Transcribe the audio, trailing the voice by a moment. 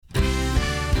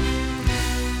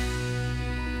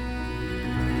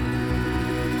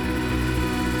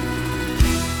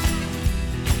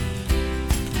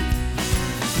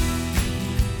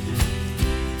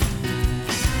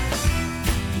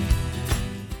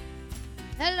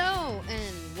Hello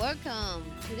and welcome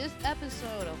to this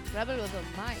episode of Rebel with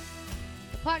a Mic,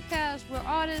 the podcast where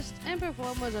artists and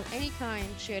performers of any kind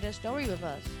share their story with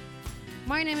us.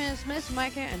 My name is Miss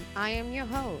Micah and I am your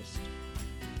host.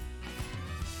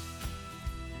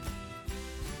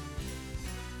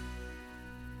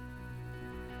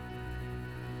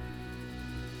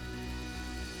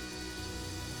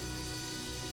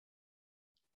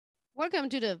 Welcome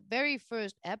to the very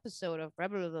first episode of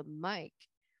Rebel with a Mic.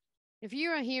 If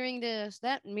you are hearing this,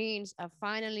 that means I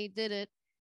finally did it,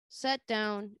 sat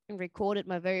down and recorded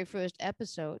my very first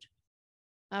episode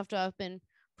after I've been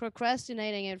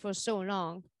procrastinating it for so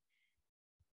long.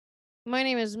 My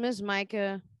name is Miss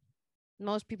Micah.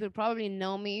 Most people probably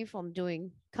know me from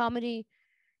doing comedy,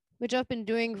 which I've been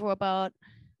doing for about a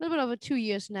little bit over 2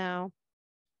 years now.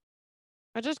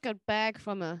 I just got back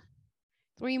from a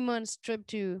 3 month trip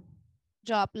to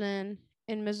Joplin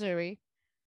in Missouri,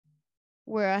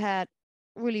 where I had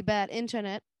really bad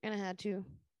internet and I had to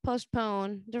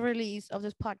postpone the release of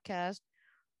this podcast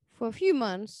for a few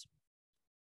months.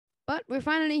 But we're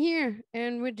finally here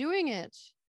and we're doing it.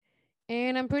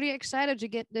 And I'm pretty excited to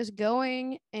get this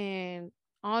going. And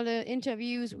all the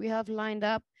interviews we have lined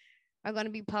up are going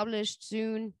to be published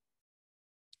soon.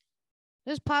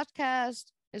 This podcast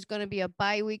is going to be a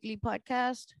bi weekly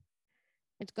podcast.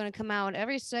 It's going to come out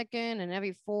every second and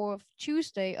every fourth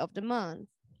Tuesday of the month.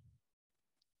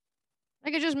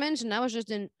 Like I just mentioned, I was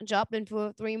just in Joplin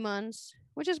for 3 months,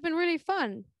 which has been really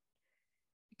fun.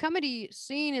 The comedy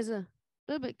scene is a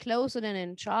little bit closer than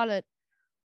in Charlotte,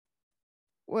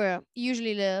 where I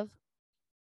usually live.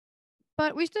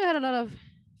 But we still had a lot of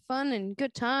fun and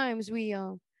good times. We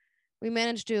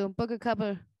managed to book a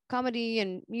couple comedy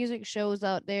and music shows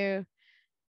out there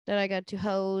that I got to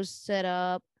host, set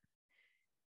up,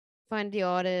 find the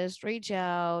artist, reach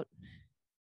out.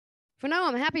 For now,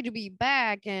 I'm happy to be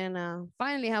back and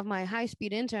finally have my high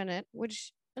speed internet,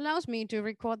 which allows me to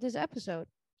record this episode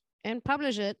and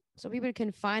publish it so people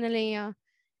can finally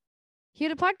hear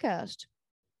the podcast.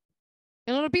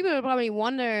 And a lot of people will probably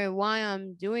wonder why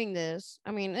I'm doing this. I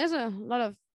mean, there's a lot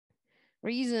of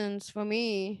reasons for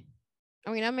me. I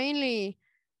mean,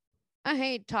 I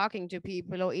hate talking to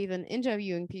people or even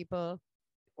interviewing people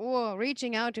or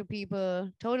reaching out to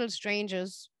people, total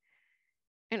strangers,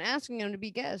 and asking them to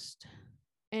be guests.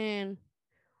 And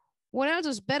what else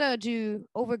is better to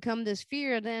overcome this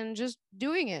fear than just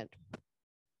doing it?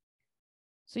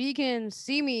 So you can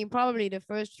see me probably the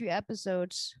first few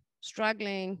episodes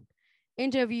struggling,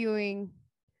 interviewing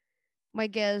my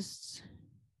guests,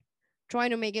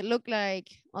 trying to make it look like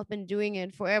I've been doing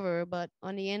it forever, but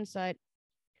on the inside,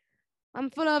 I'm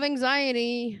full of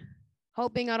anxiety,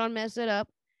 hoping I don't mess it up,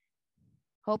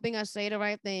 hoping I say the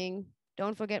right thing,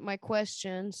 don't forget my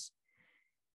questions,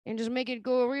 and just make it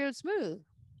go real smooth.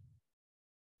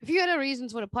 A few other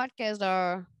reasons for the podcast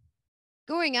are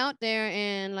going out there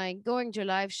and like going to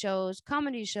live shows,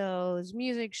 comedy shows,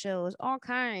 music shows, all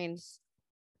kinds,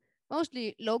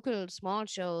 mostly local small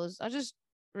shows. I just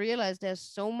realized there's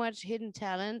so much hidden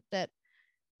talent that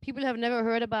people have never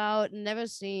heard about, never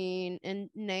seen, and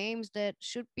names that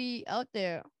should be out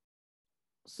there.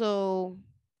 So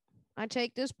I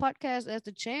take this podcast as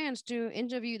the chance to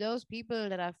interview those people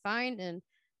that I find and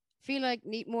feel like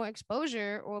need more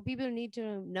exposure or people need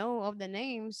to know of the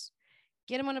names.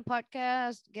 Get them on a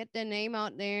podcast, get their name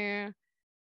out there,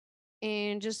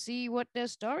 and just see what their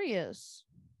story is.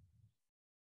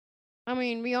 I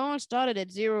mean, we all started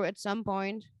at zero at some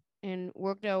point and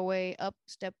worked our way up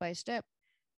step by step.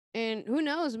 And who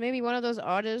knows, maybe one of those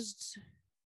artists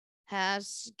has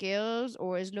skills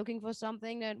or is looking for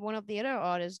something that one of the other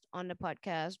artists on the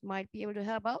podcast might be able to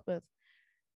help out with.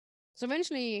 So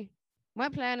eventually, my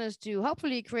plan is to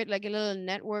hopefully create like a little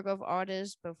network of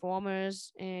artists,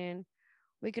 performers, and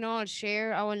we can all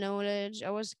share our knowledge,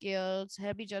 our skills,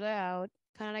 help each other out,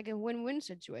 kind of like a win win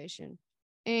situation.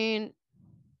 And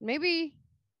maybe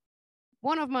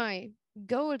one of my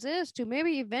goals is to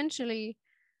maybe eventually,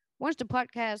 once the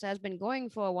podcast has been going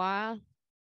for a while,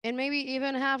 and maybe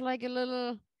even have like a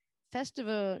little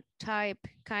festival type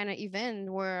kind of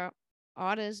event where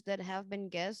artists that have been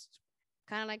guests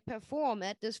kind of like perform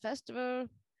at this festival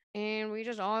and we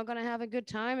just all gonna have a good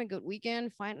time, a good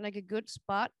weekend, find like a good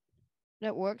spot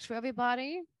that works for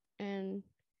everybody and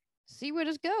see where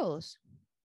this goes.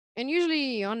 And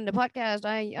usually on the podcast,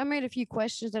 I made a few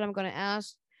questions that I'm gonna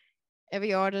ask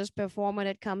every artist performer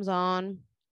that comes on.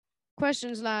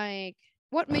 Questions like,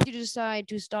 what made you decide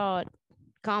to start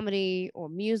comedy or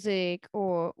music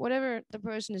or whatever the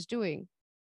person is doing?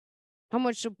 How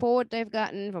much support they've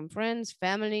gotten from friends,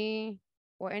 family,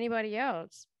 or anybody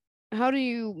else? How do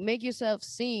you make yourself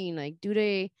seen? Like, do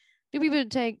they Do people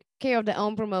take care of their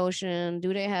own promotion?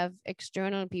 Do they have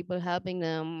external people helping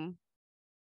them?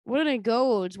 What are their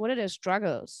goals? What are their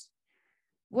struggles?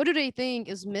 What do they think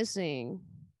is missing?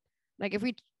 Like if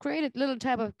we create a little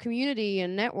type of community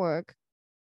and network,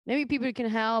 maybe people can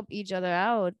help each other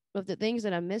out with the things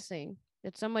that are missing.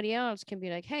 That somebody else can be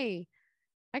like, hey,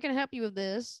 I can help you with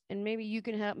this, and maybe you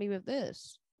can help me with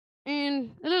this.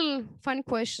 And a little fun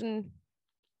question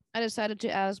I decided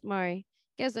to ask my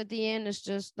guest at the end is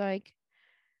just like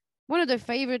one of their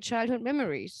favorite childhood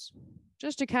memories,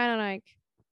 just to kind of like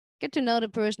get to know the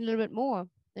person a little bit more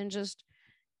and just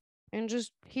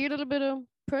hear a little bit of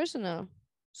personal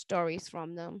stories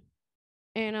from them.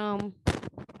 And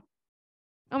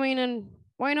and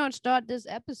why not start this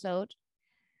episode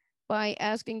by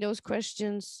asking those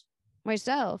questions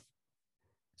myself,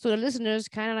 so the listeners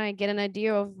kind of like get an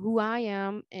idea of who I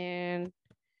am and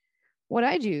what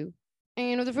I do.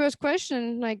 And with the first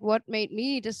question, like what made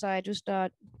me decide to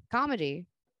start comedy?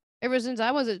 Ever since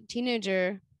I was a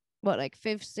teenager, what, like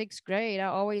fifth, sixth grade, I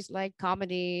always liked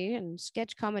comedy and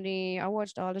sketch comedy. I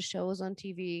watched all the shows on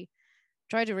TV,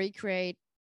 tried to recreate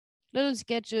little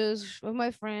sketches with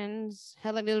my friends,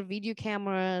 had like little video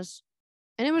cameras.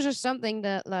 And it was just something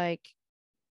that like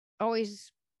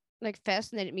always like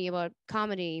fascinated me about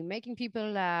comedy, making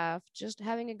people laugh, just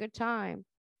having a good time.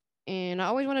 And I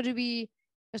always wanted to be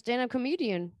a stand up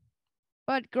comedian.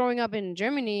 But growing up in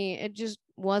Germany, it just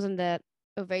wasn't that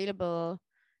available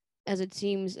as it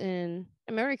seems in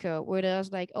America, where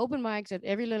there's like open mics at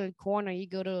every little corner. You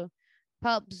go to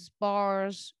pubs,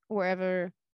 bars,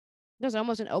 wherever. There's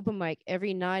almost an open mic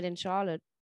every night in Charlotte.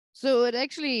 So it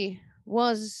actually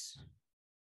was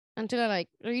until I like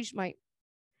reached my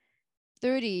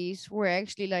 30s where I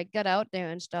actually like got out there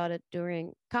and started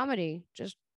doing comedy.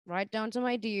 Just write down some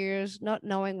ideas, not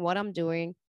knowing what I'm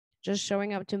doing, just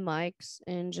showing up to mics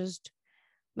and just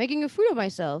making a fool of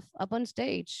myself up on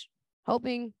stage,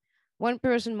 hoping one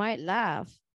person might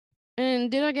laugh. And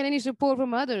did I get any support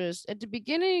from others? At the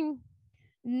beginning,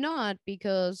 not,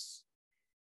 because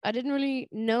I didn't really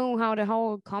know how the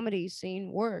whole comedy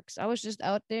scene works. I was just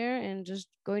out there and just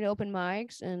going to open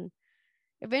mics, and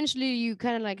eventually you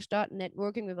kind of like start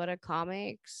networking with other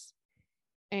comics.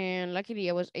 And luckily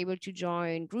I was able to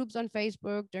join groups on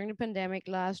Facebook during the pandemic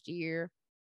last year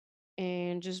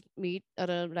and just meet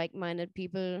other like-minded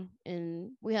people, and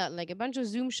we had like a bunch of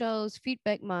Zoom shows,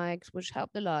 feedback mics, which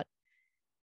helped a lot,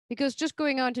 because just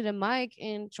going onto the mic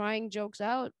and trying jokes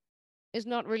out is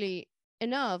not really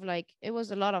enough. Like it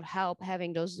was a lot of help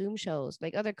having those Zoom shows,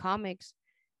 like other comics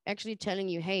actually telling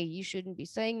you, hey, you shouldn't be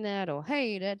saying that, or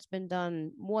hey, that's been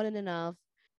done more than enough.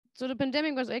 So the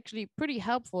pandemic was actually pretty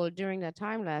helpful during that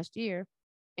time last year.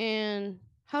 And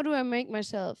how do I make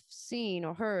myself seen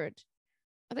or heard?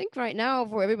 I think right now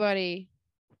for everybody,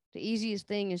 the easiest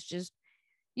thing is just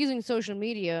using social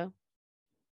media.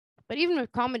 But even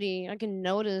with comedy, I can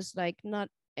notice like not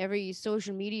every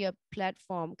social media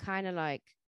platform kind of like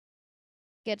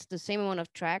gets the same amount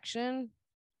of traction.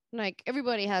 Like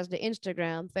everybody has the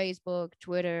Instagram, Facebook,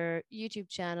 Twitter, YouTube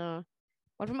channel.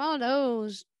 But from all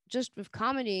those, just with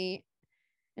comedy,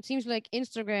 it seems like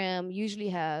Instagram usually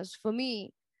has, for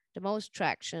me, the most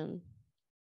traction.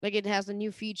 Like it has a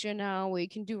new feature now where you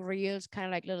can do reels, kind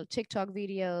of like little TikTok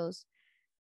videos.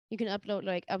 You can upload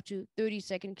like up to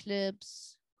 30-second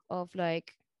clips of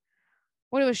like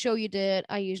whatever show you did.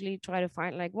 I usually try to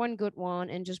find like one good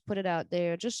one and just put it out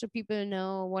there just so people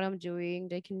know what I'm doing.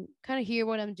 They can kind of hear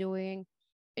what I'm doing.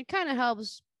 It kind of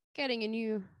helps getting a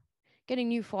new getting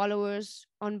new followers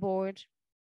on board.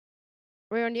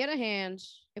 Where on the other hand,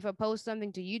 if I post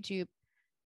something to YouTube,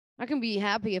 I can be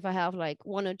happy if I have like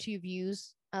one or two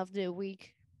views after a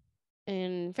week.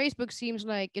 And Facebook seems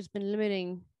like it's been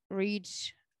limiting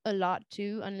reach a lot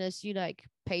too, unless you like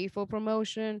pay for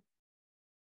promotion.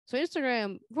 So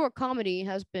Instagram for comedy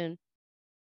has been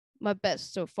my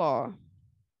best so far.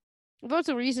 I've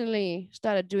also recently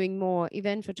started doing more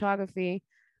event photography,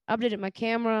 updated my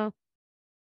camera.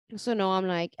 So now I'm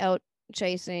like out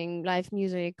chasing live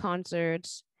music,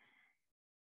 concerts,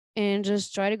 and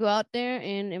just try to go out there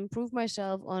and improve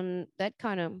myself on that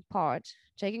kind of part,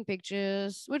 taking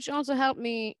pictures, which also helped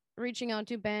me reaching out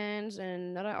to bands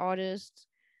and other artists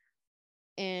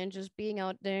and just being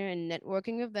out there and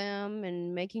networking with them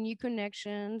and making new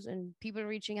connections and people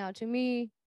reaching out to me,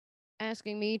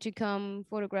 asking me to come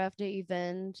photograph the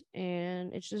event.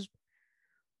 And it's just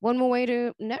one more way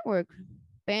to network.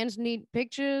 Bands need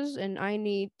pictures and I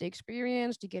need the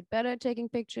experience to get better at taking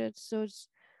pictures. So it's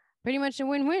pretty much a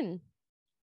win-win.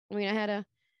 I mean, I had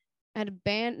a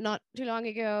band not too long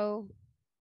ago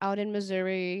out in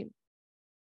Missouri.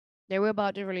 They were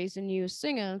about to release a new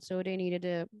single, so they needed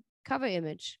a cover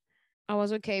image. I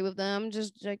was okay with them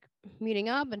just like meeting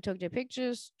up and took their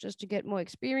pictures just to get more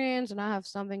experience, and I have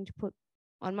something to put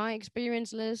on my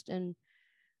experience list, and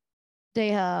they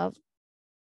have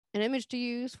an image to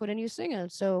use for the new single.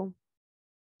 So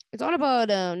it's all about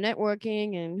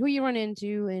networking and who you run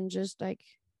into, and just like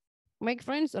make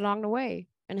friends along the way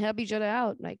and help each other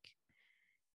out. Like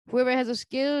whoever has a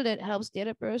skill that helps the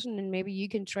other person, and maybe you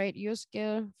can trade your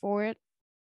skill for it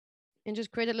and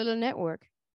just create a little network.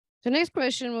 The next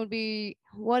question would be,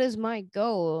 what is my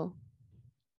goal?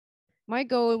 My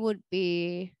goal would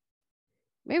be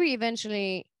maybe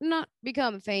eventually not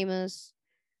become famous,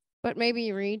 but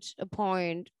maybe reach a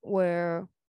point where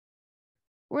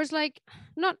it's like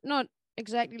not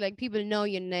exactly like people know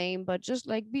your name, but just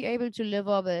like be able to live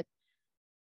off it.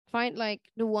 Find like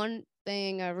the one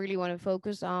thing I really want to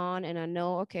focus on, and I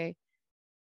know, okay,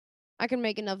 I can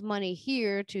make enough money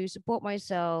here to support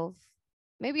myself.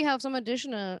 Maybe have some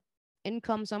additional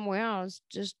income somewhere else,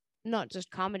 just not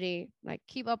just comedy. Like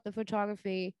keep up the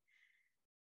photography,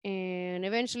 and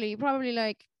eventually, probably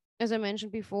like as I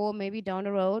mentioned before, maybe down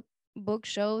the road, book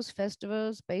shows,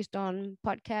 festivals based on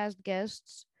podcast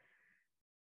guests,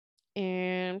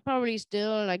 and probably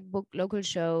still like book local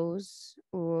shows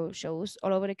or shows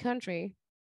all over the country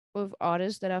with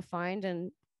artists that I find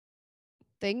and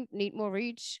think need more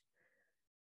reach,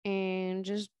 and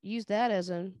just use that as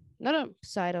another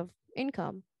side of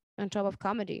income on top of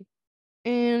comedy.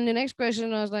 And the next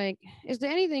question I was like, is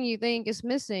there anything you think is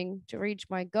missing to reach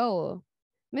my goal?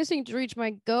 Missing to reach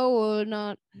my goal,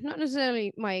 not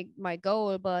necessarily my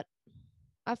goal, but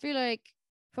I feel like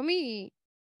for me,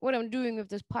 what I'm doing with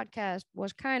this podcast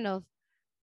was kind of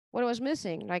what I was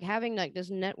missing, like having like this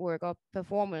network of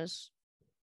performers.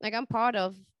 Like I'm part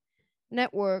of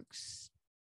networks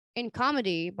in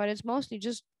comedy, but it's mostly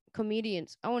just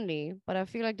comedians only. But I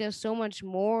feel like there's so much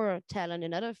more talent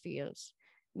in other fields,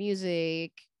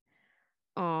 music,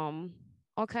 um,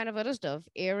 all kind of other stuff,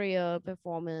 area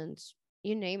performance,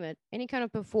 you name it. Any kind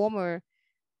of performer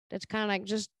that's kind of like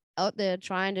just out there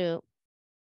trying to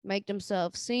make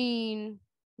themselves seen,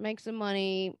 make some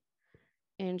money,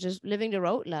 and just living the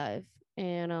road life,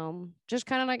 and just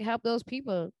kind of like help those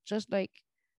people. Just like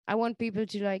I want people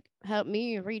to like help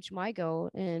me reach my goal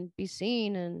and be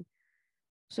seen and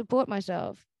support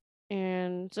myself.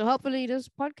 And so hopefully this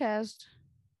podcast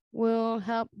will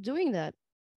help doing that.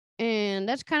 And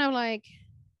that's kind of like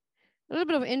a little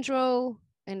bit of intro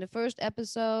in the first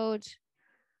episode.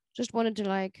 Just wanted to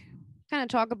like kind of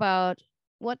talk about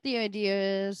what the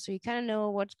idea is so you kind of know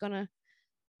what's going to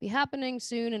be happening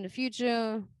soon in the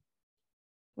future.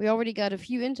 We already got a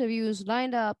few interviews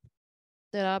lined up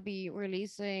that I'll be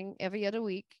releasing every other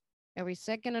week, every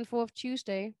second and fourth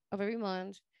Tuesday of every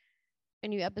month. A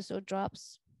new episode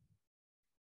drops.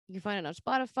 You can find it on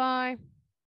Spotify.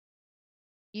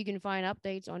 You can find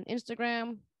updates on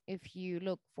Instagram if you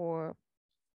look for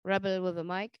Rebel with a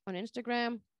Mic on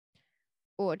Instagram,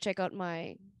 or check out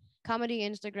my comedy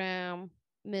Instagram,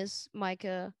 Miss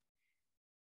Micah.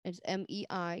 It's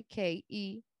Meike.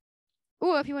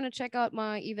 Or if you want to check out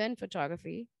my event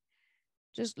photography,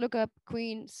 just look up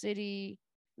Queen City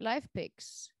Life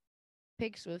Pics,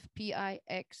 pics with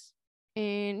Pix.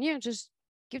 And yeah, just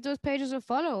give those pages a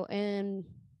follow, and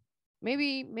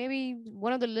maybe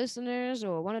one of the listeners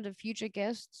or one of the future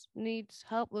guests needs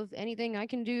help with anything I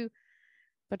can do,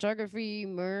 photography,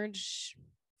 merge,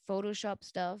 Photoshop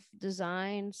stuff,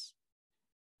 designs,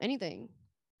 anything.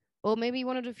 Or maybe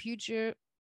one of the future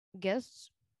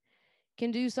guests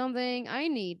can do something I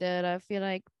need that I feel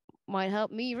like might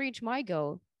help me reach my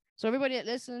goal. So everybody that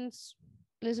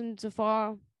listened so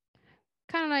far,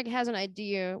 kind of like has an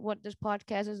idea what this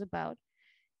podcast is about.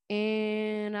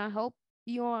 And I hope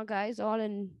you all guys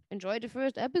enjoyed the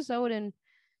first episode, and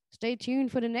stay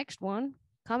tuned for the next one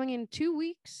coming in 2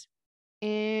 weeks.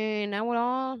 And I will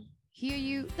all hear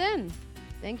you then.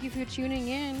 Thank you for tuning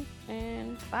in,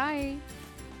 and bye.